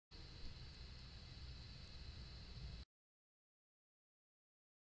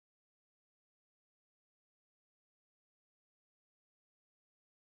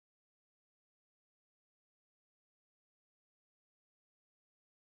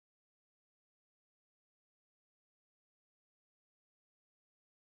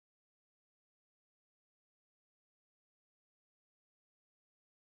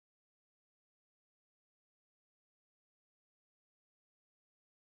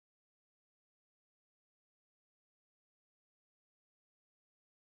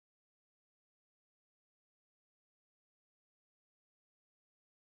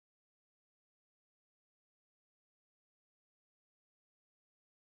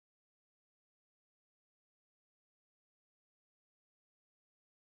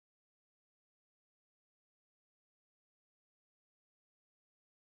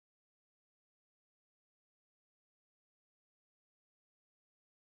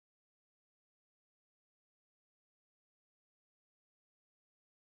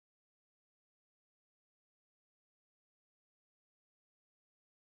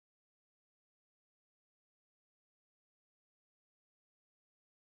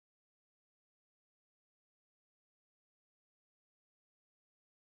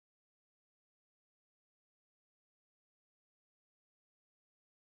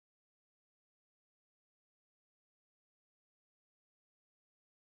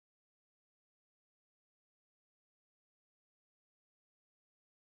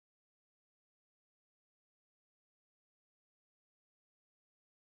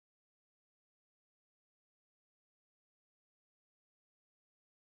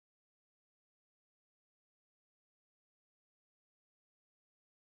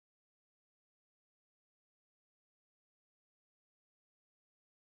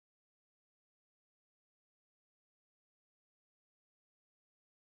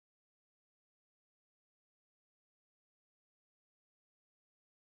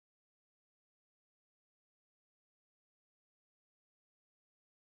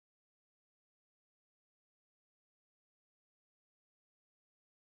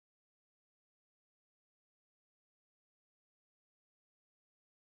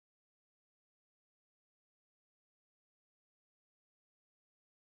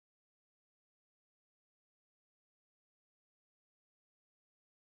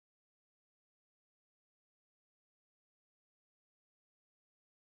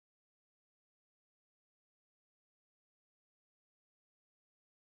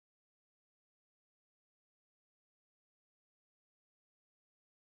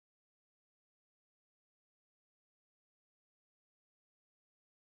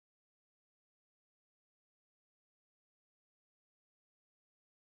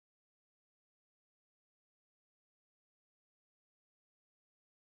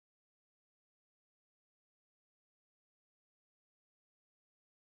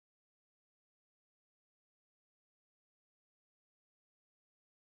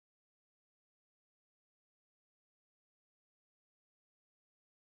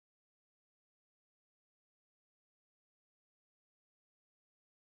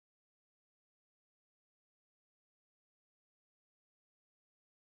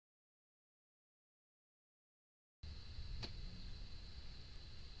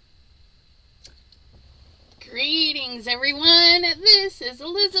Greetings, everyone. This is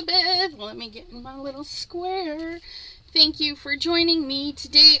Elizabeth. Let me get in my little square. Thank you for joining me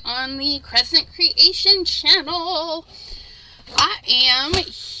today on the Crescent Creation channel. I am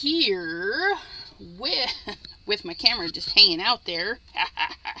here with my camera just hanging out there.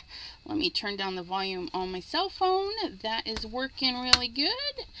 Let me turn down the volume on my cell phone. That is working really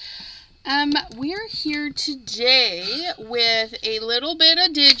good. We're here today with a little bit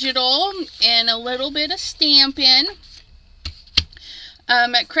of digital and a little bit of stamping.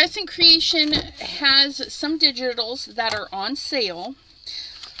 Crescent Creation has some digitals that are on sale.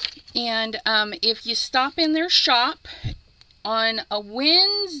 And if you stop in their shop on a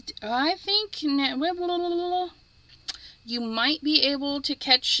Wednesday, I think you might be able to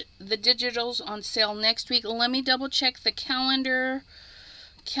catch the digitals on sale next week. Let me double check the calendar.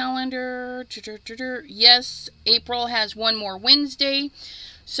 Yes, April has one more Wednesday.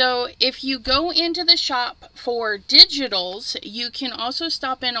 So if you go into the shop for digitals, you can also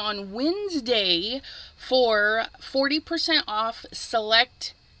stop in on Wednesday for 40% off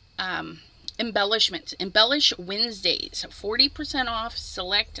select embellishments. Embellish Wednesdays, 40% off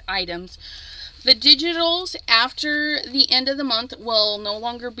select items. The digitals after the end of the month will no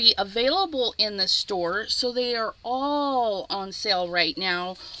longer be available in the store, so they are all on sale right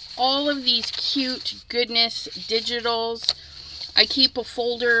now. All of these cute goodness digitals. I keep a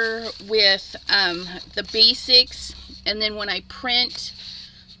folder with the basics, and then when I print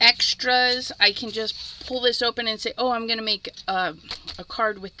extras, I can just pull this open and say, oh, I'm going to make a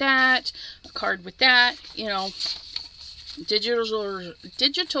card with that, a card with that, you know.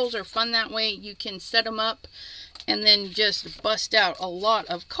 Digitals are fun that way. You can set them up and then just bust out a lot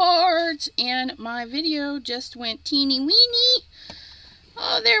of cards. And my video just went teeny weeny.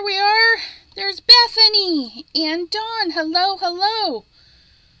 Oh, there we are. There's Bethany and Dawn. Hello, hello.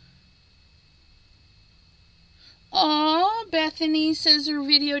 Aw, Bethany says her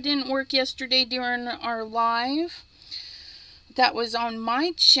video didn't work yesterday during our live. That was on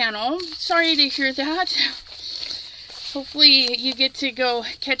my channel. Sorry to hear that. Hopefully you get to go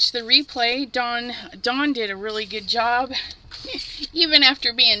catch the replay. Dawn did a really good job, even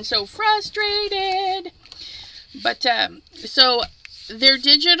after being so frustrated. But, so their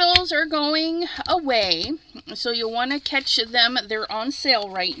digitals are going away, so you'll want to catch them. They're on sale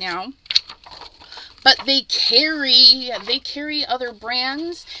right now. But they carry other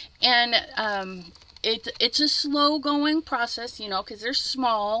brands, and it's a slow going process, you know, because they're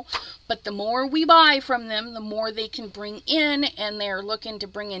small, but the more we buy from them, the more they can bring in, and they're looking to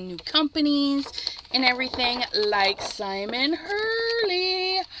bring in new companies and everything, like Simon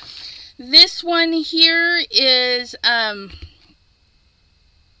Hurley. This one here is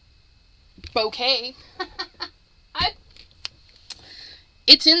Bouquet.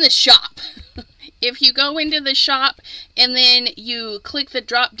 It's in the shop. If you go into the shop and then you click the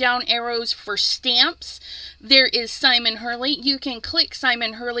drop down arrows for stamps, there is Simon Hurley. You can click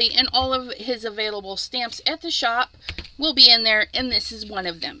Simon Hurley and all of his available stamps at the shop will be in there, and this is one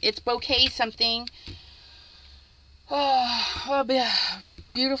of them. It's Bouquet something. Oh,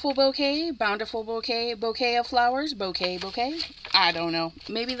 beautiful bouquet, bountiful bouquet, bouquet of flowers, bouquet. I don't know.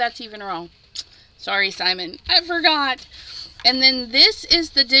 Maybe that's even wrong. Sorry, Simon. I forgot. And then this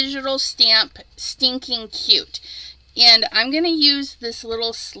is the digital stamp, Stinking Cute. And I'm going to use this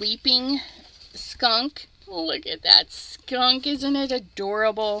little sleeping skunk. Look at that skunk. Isn't it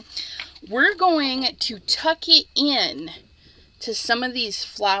adorable? We're going to tuck it in to some of these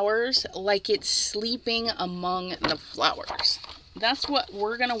flowers like it's sleeping among the flowers. That's what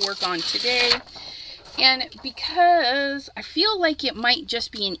we're going to work on today. And because I feel like it might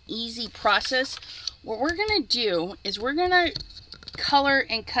just be an easy process, what we're going to do is we're going to color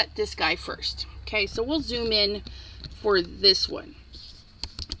and cut this guy first. Okay, so we'll zoom in for this one.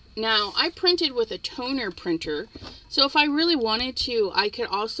 Now, I printed with a toner printer, so if I really wanted to, I could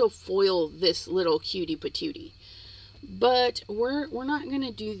also foil this little cutie patootie. But we're not going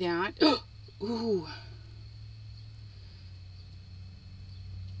to do that. Ooh.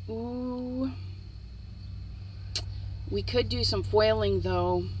 Ooh. We could do some foiling,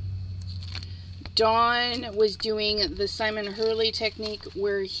 though. Dawn was doing the Simon Hurley technique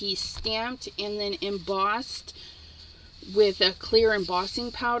where he stamped and then embossed with a clear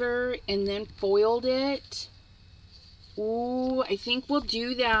embossing powder and then foiled it. Ooh, I think we'll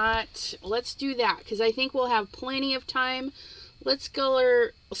do that. Let's do that because I think we'll have plenty of time. Let's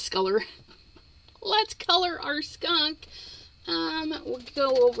color our skunk. We'll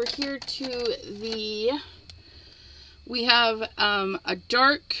go over here to the... We have a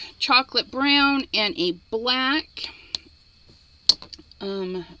dark chocolate brown and a black.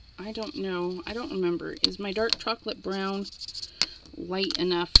 I don't know. I don't remember. Is my dark chocolate brown light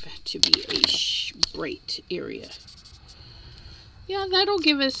enough to be a bright area? Yeah, that'll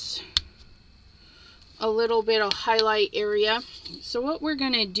give us a little bit of highlight area. So what we're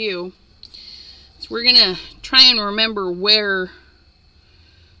going to do is we're going to try and remember where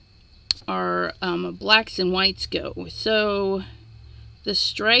our blacks and whites go. So the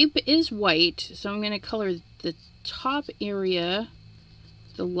stripe is white, so I'm going to color the top area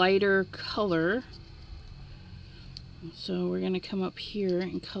the lighter color. So we're going to come up here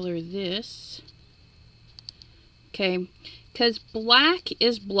and color this. Okay, because black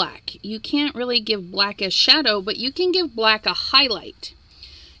is black. You can't really give black a shadow, but you can give black a highlight.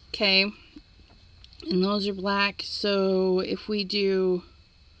 Okay, and those are black. So if we do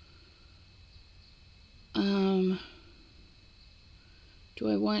do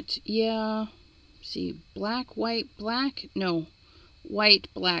I want, yeah, see, black, white, black, no, white,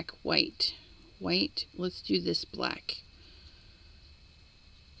 black, white, white, let's do this black.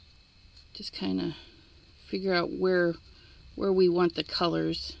 Just kind of figure out where we want the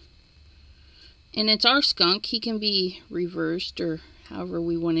colors. And it's our skunk. He can be reversed or however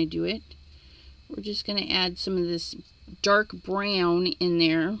we want to do it. We're just going to add some of this dark brown in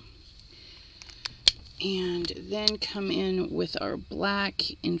there. And then come in with our black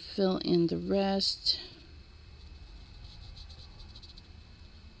and fill in the rest.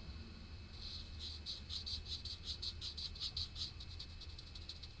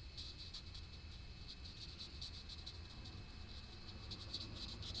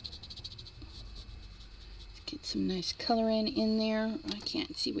 Get some nice coloring in there. I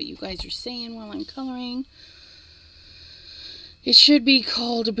can't see what you guys are saying while I'm coloring. It should be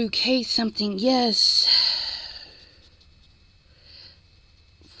called a bouquet something. Yes.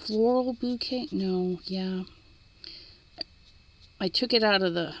 Floral bouquet? No, yeah. I took it out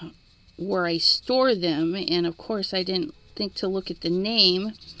of the where I store them, and of course I didn't think to look at the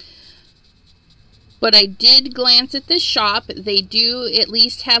name. But I did glance at the shop. They do at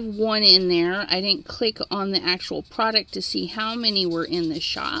least have one in there. I didn't click on the actual product to see how many were in the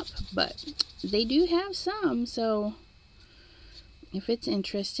shop, but they do have some, so if it's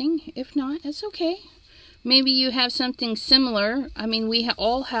interesting. If not, it's okay. Maybe you have something similar. I mean, we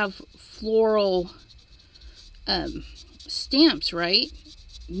all have floral stamps, right?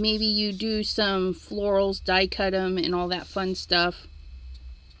 Maybe you do some florals, die cut them, and all that fun stuff.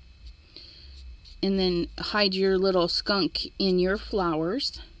 And then hide your little skunk in your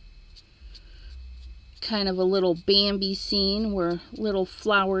flowers. Kind of a little Bambi scene where little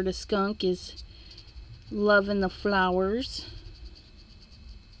flower to skunk is loving the flowers.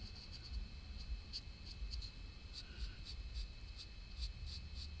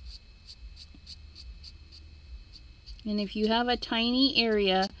 And if you have a tiny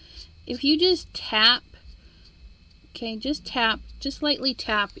area, if you just tap, okay, just tap, just lightly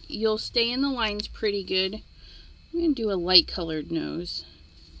tap, you'll stay in the lines pretty good. I'm going to do a light colored nose,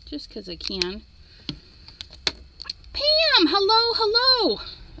 just because I can. Pam, hello, hello.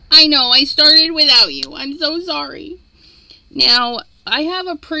 I know, I started without you. I'm so sorry. Now, I have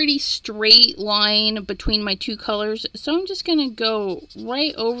a pretty straight line between my two colors, so I'm just going to go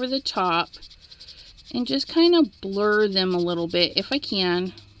right over the top and just kind of blur them a little bit if I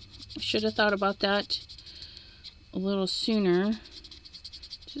can. I should have thought about that a little sooner.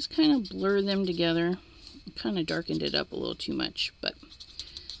 Just kind of blur them together. I kind of darkened it up a little too much, but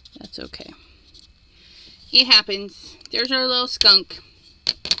that's okay. It happens. There's our little skunk.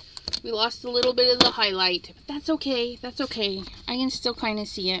 We lost a little bit of the highlight, but that's okay. That's okay. I can still kind of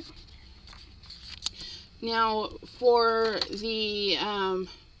see it. Now, for the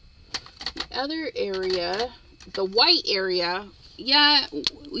other area, the white area, yeah,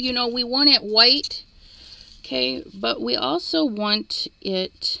 you know, we want it white, okay, but we also want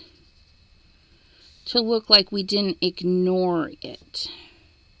it to look like we didn't ignore it.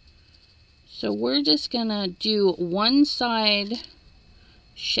 So we're just gonna do one side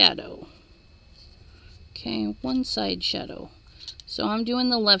shadow. Okay, one side shadow. So I'm doing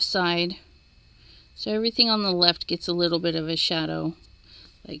the left side, so everything on the left gets a little bit of a shadow,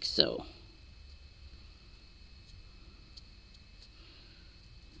 like so.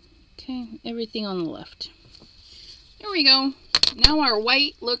 Okay, everything on the left. There we go. Now our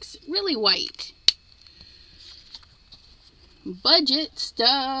white looks really white. Budget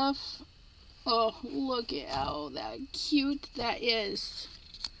stuff. Oh, look at how that cute that is.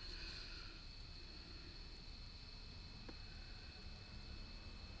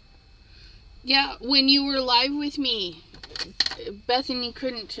 Yeah, when you were live with me, Bethany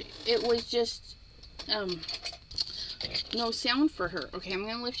couldn't, it was just, no sound for her. Okay, I'm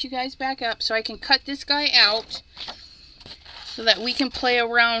going to lift you guys back up so I can cut this guy out so that we can play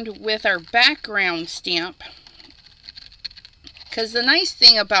around with our background stamp. Because the nice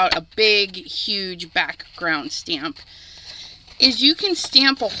thing about a big, huge background stamp is you can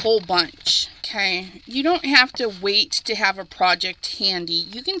stamp a whole bunch, okay? You don't have to wait to have a project handy.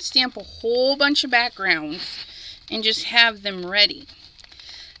 You can stamp a whole bunch of backgrounds and just have them ready.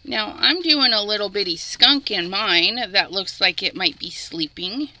 Now, I'm doing a little bitty skunk in mine that looks like it might be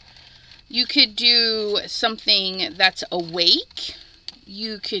sleeping. You could do something that's awake.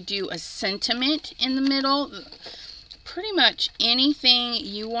 You could do a sentiment in the middle. Pretty much anything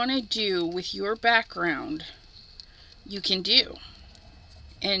you want to do with your background, you can do.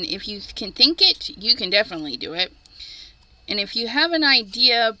 And if you can think it, you can definitely do it. And if you have an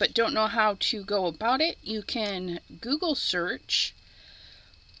idea but don't know how to go about it, you can Google search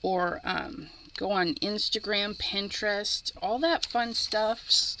or go on Instagram, Pinterest, all that fun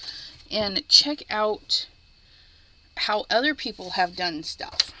stuff, and check out how other people have done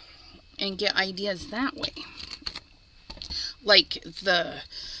stuff and get ideas that way. Like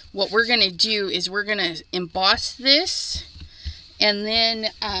what we're going to do is we're going to emboss this and then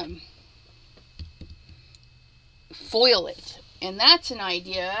foil it. And that's an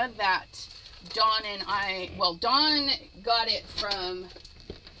idea that Dawn and I, well, Dawn got it from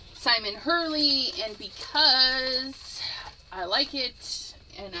Simon Hurley, and because I like it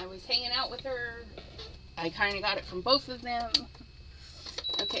and I was hanging out with her, I kind of got it from both of them.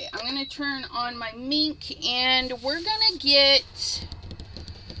 Okay, I'm going to turn on my mink and we're going to get,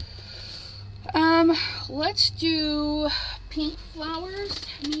 let's do pink flowers,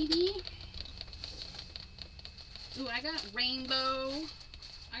 maybe. Ooh, I got rainbow.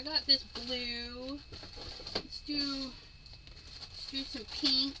 I got this blue. Let's do some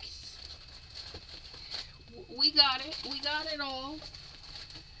pinks. We got it. We got it all.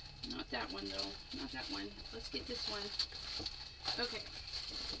 Not that one, though. Not that one. Let's get this one. Okay.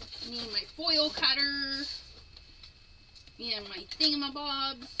 I need my foil cutter. And my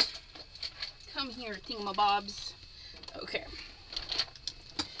thingamabobs. Come here, thingamabobs. Okay.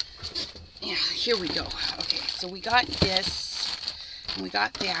 Yeah, here we go. Okay, so we got this. And we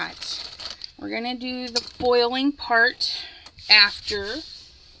got that. We're going to do the foiling part after.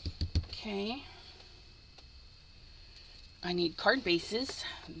 Okay. I need card bases.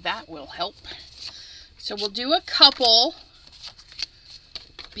 That will help. So we'll do a couple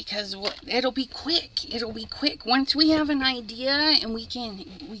because it'll be quick. It'll be quick. Once we have an idea and we can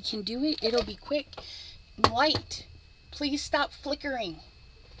do it, it'll be quick. Light. Please stop flickering.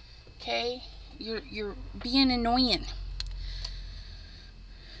 Okay? You're being annoying.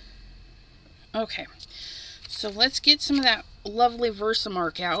 Okay. So let's get some of that lovely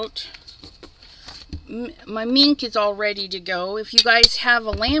Versamark out. My mink is all ready to go. If you guys have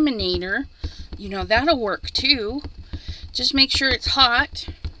a laminator, you know, that'll work too. Just make sure it's hot.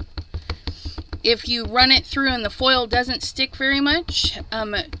 If you run it through and the foil doesn't stick very much,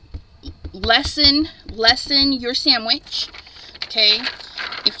 lessen your sandwich. Okay?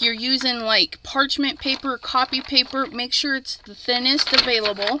 If you're using like parchment paper, copy paper, make sure it's the thinnest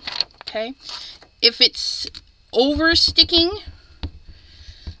available. Okay? If it's over sticking,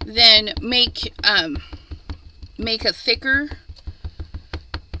 then make a thicker.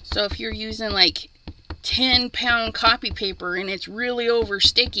 So if you're using like 10-pound copy paper and it's really over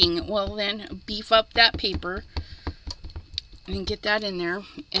sticking, well then beef up that paper and get that in there.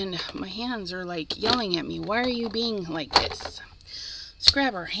 And my hands are like yelling at me, why are you being like this? Let's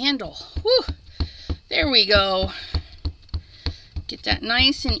grab our handle. Whew. There we go. Get that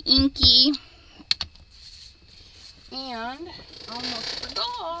nice and inky. And almost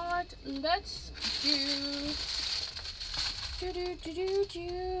forgot, let's do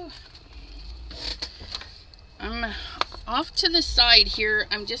I'm off to the side here.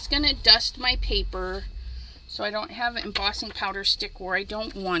 I'm just gonna dust my paper so I don't have embossing powder stick where I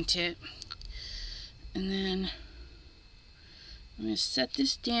don't want it. And then I'm gonna set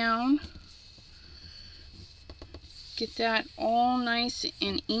this down, get that all nice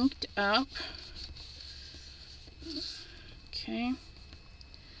and inked up. Okay,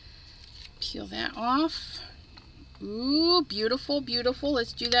 peel that off. Ooh, beautiful, beautiful.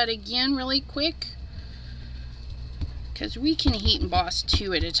 Let's do that again really quick because we can heat emboss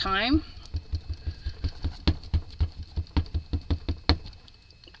 2 at a time.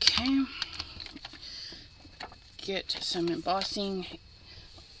 Okay, get some embossing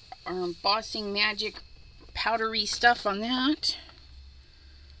or embossing magic powdery stuff on that.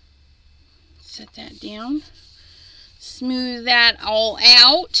 Set that down. Smooth that all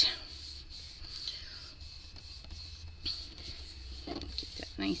out.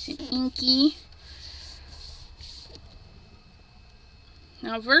 nice and inky.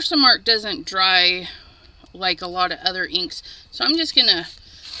 Now Versamark doesn't dry like a lot of other inks, so I'm just gonna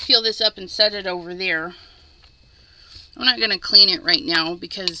peel this up and set it over there. I'm not gonna clean it right now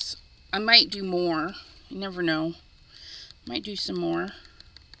because I might do more. You never know. Might do some more.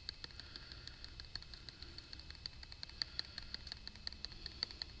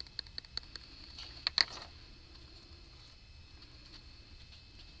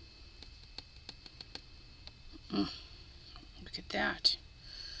 Look at that.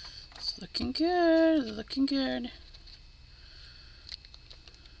 It's looking good, looking good.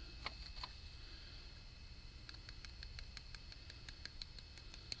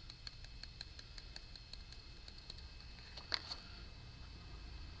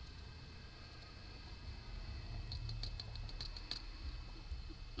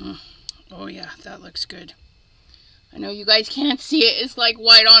 Oh yeah, that looks good. I know you guys can't see it. It's like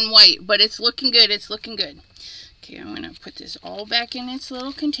white on white, but it's looking good. It's looking good. Okay, I'm going to put this all back in its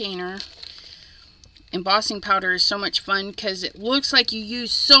little container. Embossing powder is so much fun because it looks like you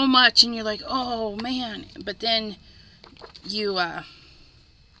use so much and you're like, oh man. But then you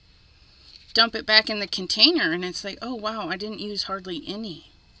dump it back in the container and it's like, oh wow, I didn't use hardly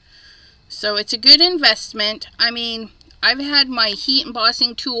any. So it's a good investment. I mean, I've had my heat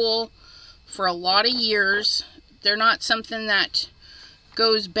embossing tool for a lot of years. They're not something that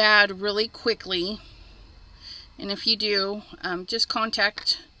goes bad really quickly. And if you do, just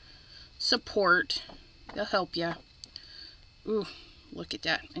contact support. They'll help you. Ooh, look at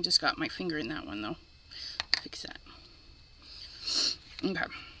that. I just got my finger in that one though. Fix that.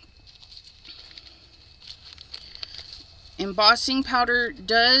 Okay. Embossing powder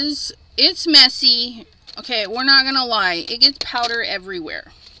does, it's messy. Okay, we're not gonna lie. It gets powder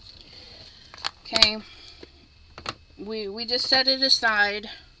everywhere. Okay. We just set it aside.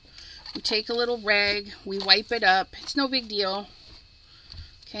 We take a little rag. We wipe it up. It's no big deal.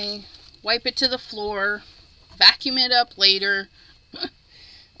 Okay. Wipe it to the floor. Vacuum it up later.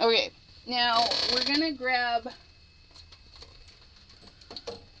 Okay. Now, we're going to grab...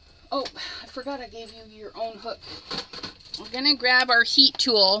 Oh, I forgot I gave you your own hook. We're going to grab our heat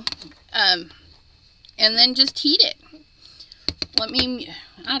tool. And then just heat it. Let me...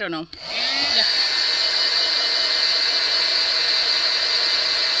 I don't know. Yeah.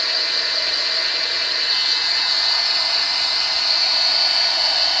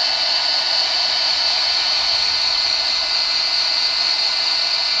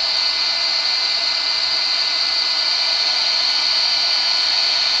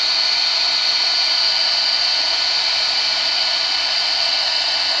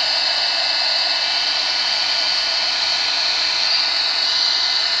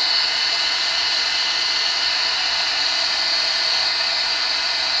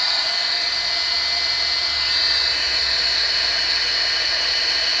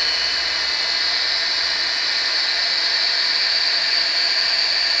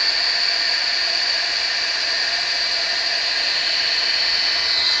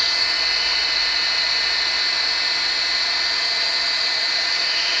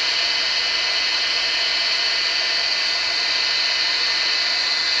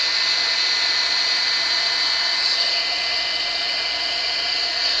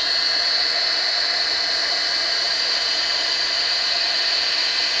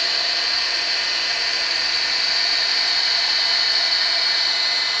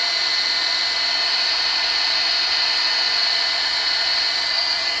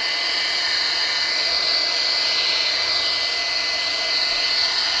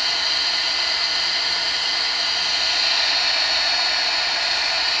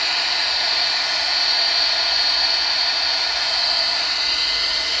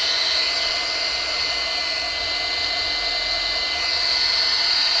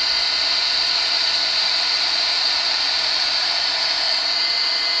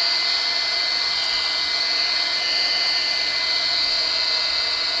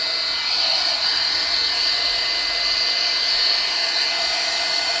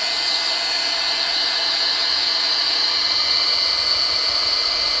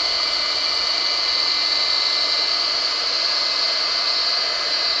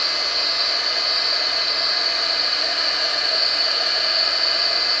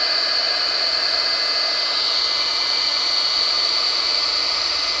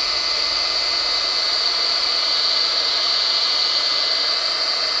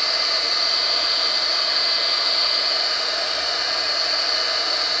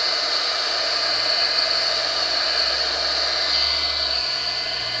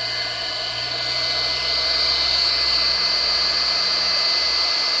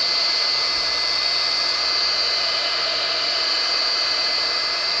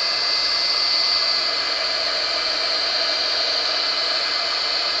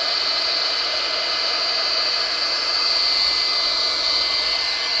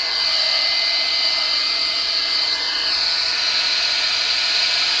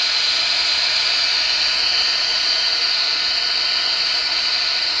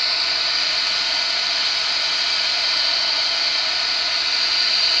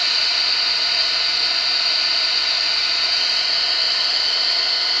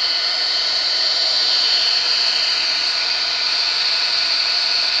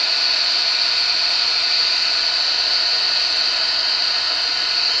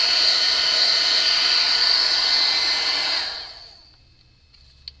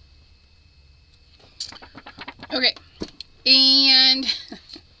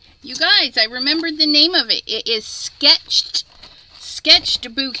 guys, I remembered the name of it. It is Sketched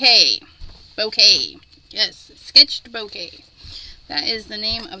Bouquet. Bouquet. Yes, Sketched Bouquet. That is the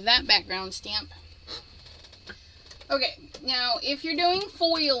name of that background stamp. Okay, now if you're doing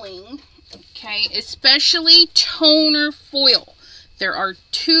foiling, okay, especially toner foil, there are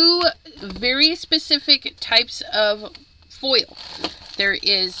two very specific types of foil. There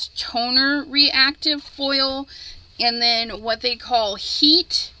is toner reactive foil, and then what they call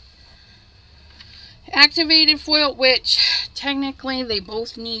heat activated foil, which technically they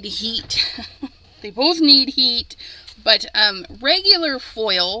both need heat. They both need heat, but regular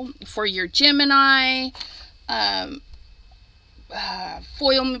foil for your Gemini,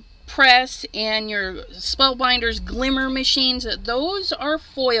 foil press, and your Spellbinders glimmer machines, those are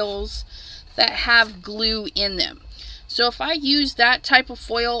foils that have glue in them. So if I use that type of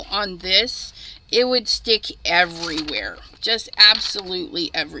foil on this, it would stick everywhere. Just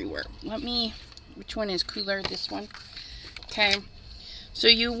absolutely everywhere. Which one is cooler? This one. Okay. So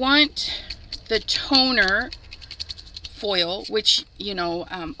you want the toner foil, which, you know,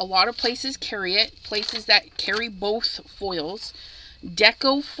 a lot of places carry it. Places that carry both foils.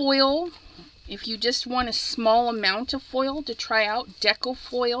 Deco foil. If you just want a small amount of foil to try out, Deco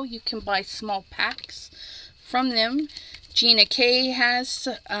foil, you can buy small packs from them. Gina K has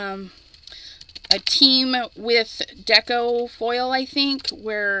a team with Deco foil, I think,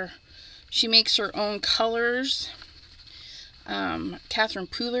 where she makes her own colors. Catherine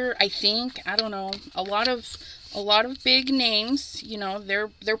Pooler, I think, I don't know, a lot of big names, you know, they're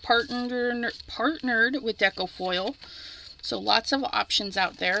partnered with Deco foil, so lots of options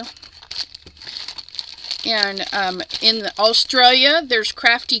out there. And in Australia, there's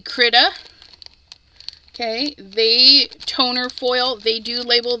Crafty Critta. Okay, they toner foil. They do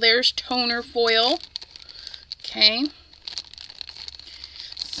label theirs toner foil. Okay.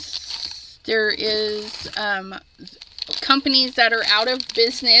 There is companies that are out of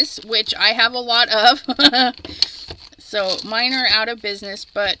business, which I have a lot of. So mine are out of business,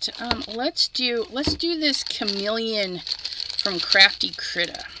 but let's do this chameleon from Crafty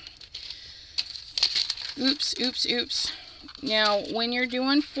Critta. Oops. Now, when you're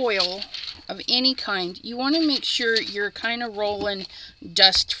doing foil of any kind, you want to make sure you're kind of rolling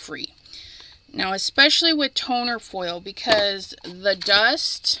dust free. Now, especially with toner foil, because the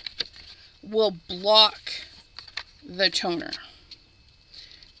dust will block the toner.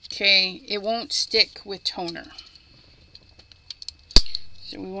 Okay, it won't stick with toner.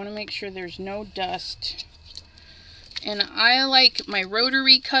 So we want to make sure there's no dust. And I like my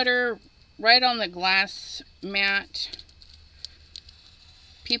rotary cutter right on the glass mat.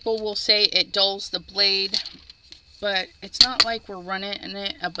 People will say it dulls the blade, but it's not like we're running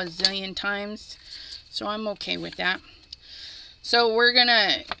it a bazillion times, so I'm okay with that. So we're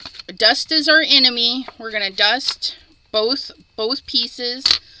gonna, dust is our enemy. We're gonna dust both pieces.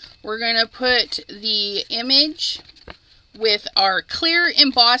 We're gonna put the image with our clear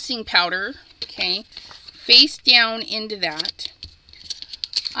embossing powder, okay, face down into that.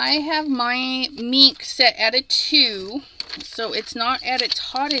 I have my Mink set at a 2, so it's not at its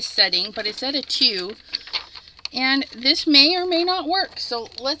hottest setting, but it's at a 2. And this may or may not work, so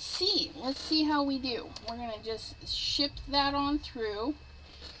let's see. Let's see how we do. We're going to just ship that on through.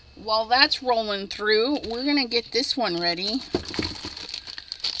 While that's rolling through, we're going to get this one ready.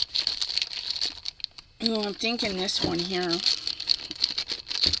 Oh, I'm thinking this one here.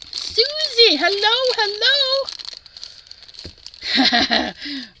 Susie, hello.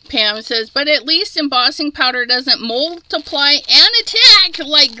 Pam says, but at least embossing powder doesn't multiply and attack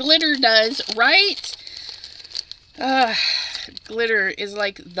like glitter does, right? Glitter is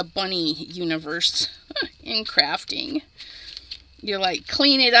like the bunny universe in crafting. You like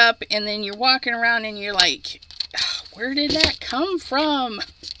clean it up and then you're walking around and you're like, where did that come from?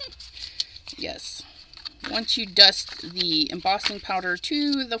 Yes. Once you dust the embossing powder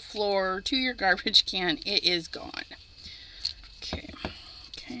to the floor, to your garbage can, it is gone. Okay,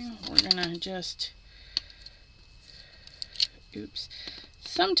 we're gonna just, oops.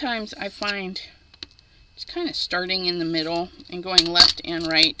 Sometimes I find it's kind of starting in the middle and going left and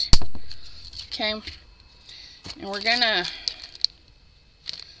right. Okay, and we're gonna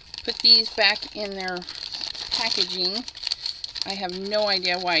put these back in their packaging. I have no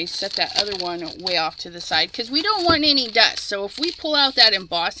idea why I set that other one way off to the side, because we don't want any dust. So if we pull out that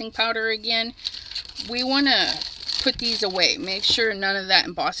embossing powder again, we want to put these away. Make sure none of that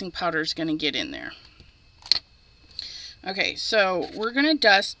embossing powder is going to get in there. Okay, so we're going to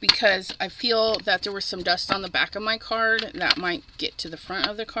dust, because I feel that there was some dust on the back of my card that might get to the front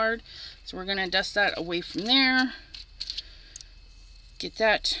of the card. So we're going to dust that away from there. Get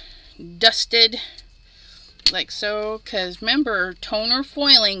that dusted like so, because remember, toner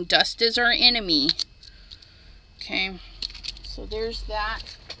foiling, dust is our enemy. Okay, so there's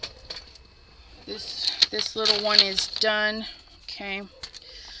that. This little one is done. Okay,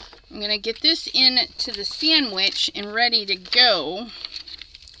 I'm gonna get this into the sandwich and ready to go.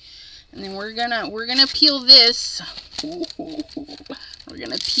 And then we're gonna peel this. We're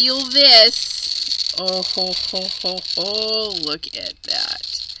gonna peel this. Oh ho ho ho ho! Look at that.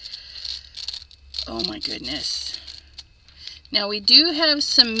 Oh my goodness. Now we do have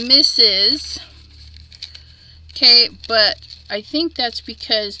some misses. Okay, but I think that's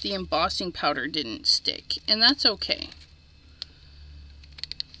because the embossing powder didn't stick, and that's okay.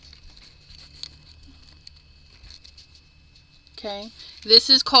 Okay, this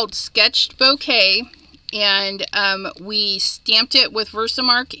is called Sketched Bouquet, and we stamped it with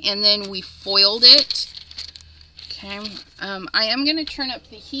Versamark and then we foiled it. Okay, I am going to turn up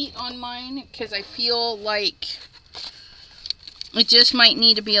the heat on mine because I feel like it just might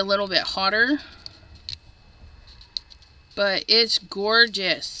need to be a little bit hotter. But it's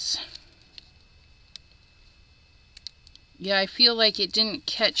gorgeous. Yeah, I feel like it didn't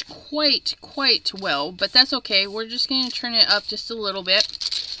catch quite well, but that's okay. We're just going to turn it up just a little bit.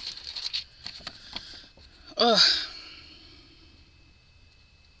 Ugh.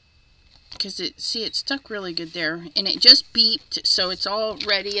 Because it stuck really good there. And it just beeped, so it's all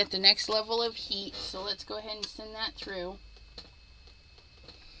ready at the next level of heat. So let's go ahead and send that through.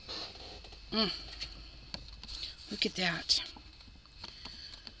 Look at that.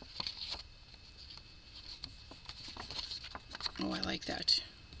 Oh, I like that.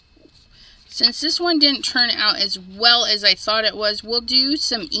 Since this one didn't turn out as well as I thought it was, we'll do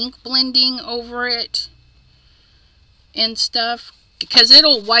some ink blending over it and stuff, because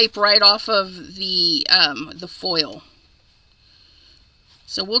it'll wipe right off of the foil.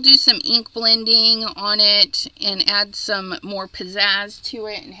 So we'll do some ink blending on it and add some more pizzazz to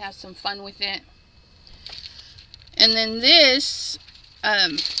it and have some fun with it. And then this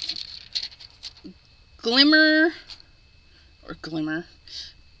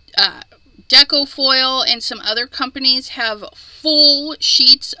Deco Foil and some other companies have full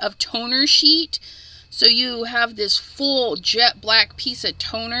sheets of toner sheet. So you have this full jet black piece of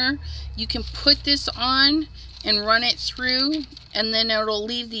toner. You can put this on and run it through, and then it'll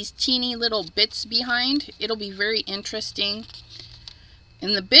leave these teeny little bits behind. It'll be very interesting.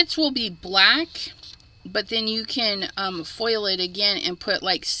 And the bits will be black, but then you can foil it again and put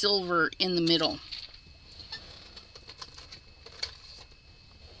like silver in the middle.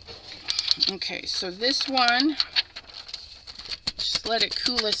 Okay, so this one, just let it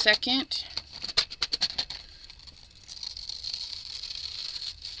cool a second.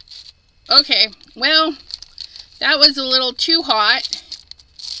 Okay, well, that was a little too hot.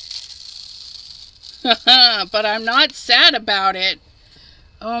 But I'm not sad about it.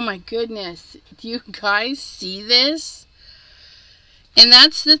 Oh my goodness. Do you guys see this? And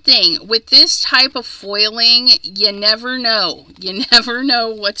that's the thing. With this type of foiling, you never know. You never know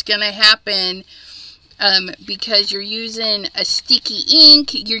what's going to happen. Because you're using a sticky ink.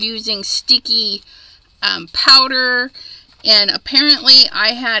 You're using sticky powder. And apparently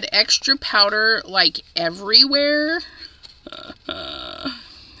I had extra powder like everywhere.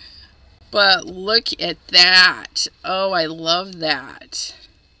 But look at that. Oh, I love that.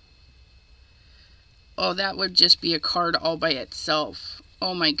 Oh, that would just be a card all by itself.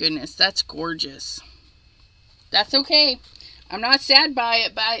 Oh my goodness, that's gorgeous. That's okay. I'm not sad by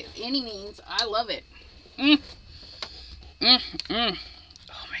it by any means. I love it. Oh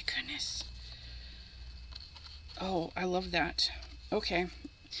my goodness. Oh, I love that. Okay.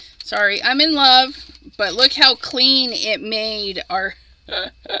 Sorry, I'm in love, but look how clean it made our...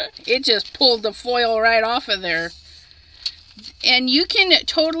 It just pulled the foil right off of there. And you can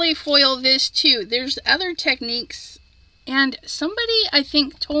totally foil this too. There's other techniques, and somebody I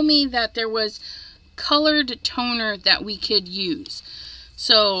think told me that there was colored toner that we could use.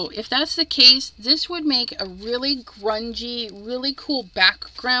 So if that's the case, this would make a really grungy, really cool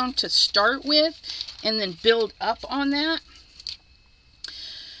background to start with, and then build up on that.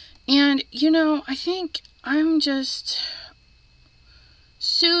 And you know, I think I'm just...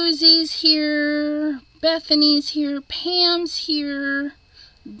 Susie's here, Bethany's here, Pam's here,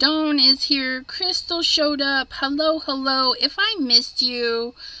 Dawn is here, Crystal showed up. Hello, hello. If I missed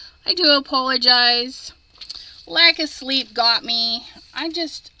you, I do apologize. Lack of sleep got me. I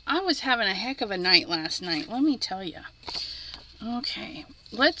was having a heck of a night last night, let me tell you. Okay,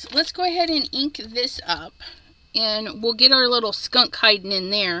 let's go ahead and ink this up, and we'll get our little skunk hiding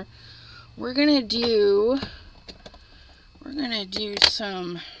in there. We're gonna do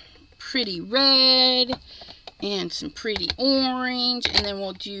some pretty red and some pretty orange, and then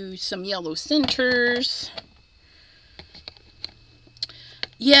we'll do some yellow centers.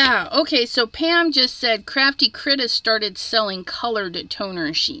 Yeah, okay, so Pam just said Crafty Critta started selling colored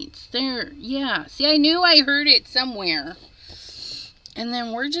toner sheets. There, yeah. See, I knew I heard it somewhere. And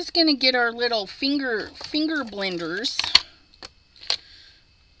then we're just going to get our little finger blenders.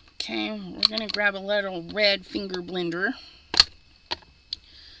 Okay, we're going to grab a little red finger blender.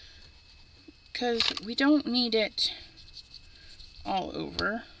 Because we don't need it all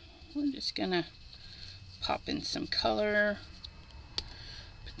over. We're just going to pop in some color.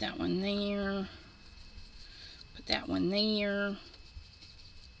 Put that one there. Put that one there.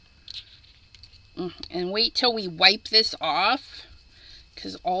 And wait till we wipe this off,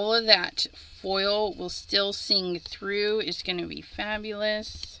 because all of that foil will still sing through. It's going to be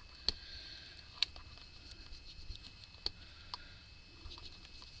fabulous.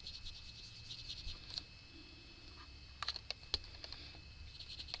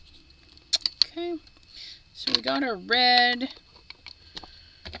 Okay, so we got our red.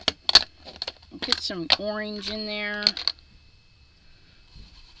 Get some orange in there.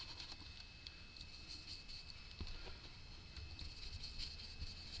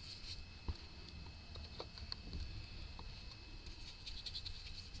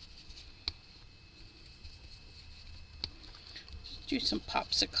 Just do some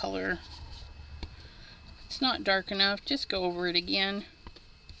pops of color. If it's not dark enough, just go over it again.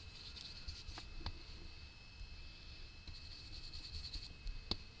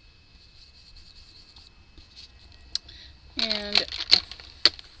 And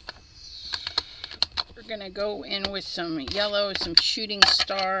we're going to go in with some yellow, some shooting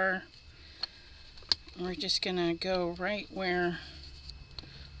star. We're just going to go right where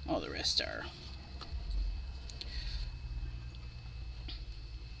all the rest are.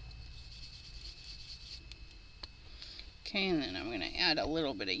 Okay, and then I'm going to add a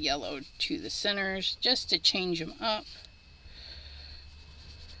little bit of yellow to the centers just to change them up.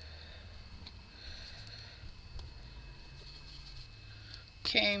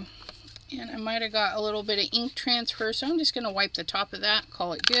 Okay, and I might have got a little bit of ink transfer, so I'm just going to wipe the top of that,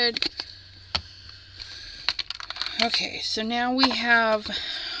 call it good. Okay, so now we have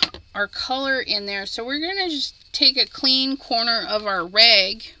our color in there, so we're going to just take a clean corner of our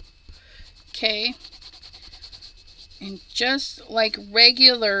rag, okay, and just like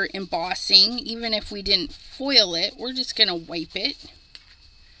regular embossing, even if we didn't foil it, we're just going to wipe it.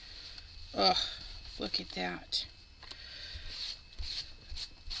 Ugh, look at that.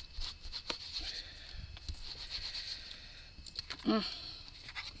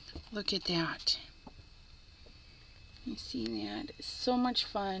 Look at that. You see that? It's so much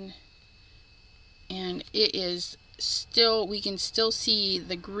fun. And it is still, we can still see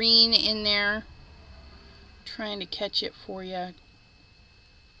the green in there. Trying to catch it for you.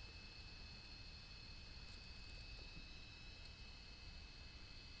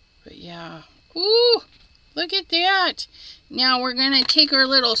 But yeah. Ooh! Look at that. Now we're going to take our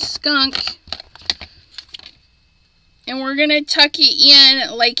little skunk and we're going to tuck it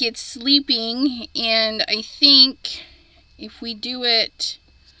in like it's sleeping. And I think if we do it,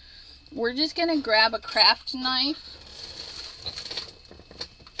 we're just going to grab a craft knife.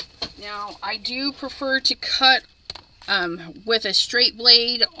 Now, I do prefer to cut with a straight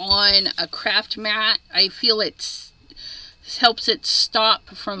blade on a craft mat. I feel it helps it stop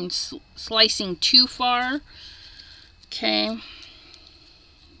from slicing too far. Okay.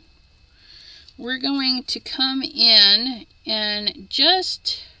 We're going to come in and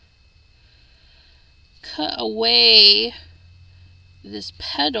just cut away this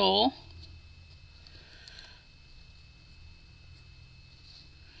petal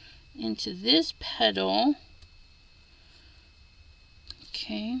into this petal.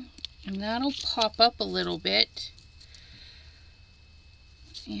 Okay, and that'll pop up a little bit.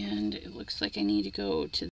 And it looks like I need to go to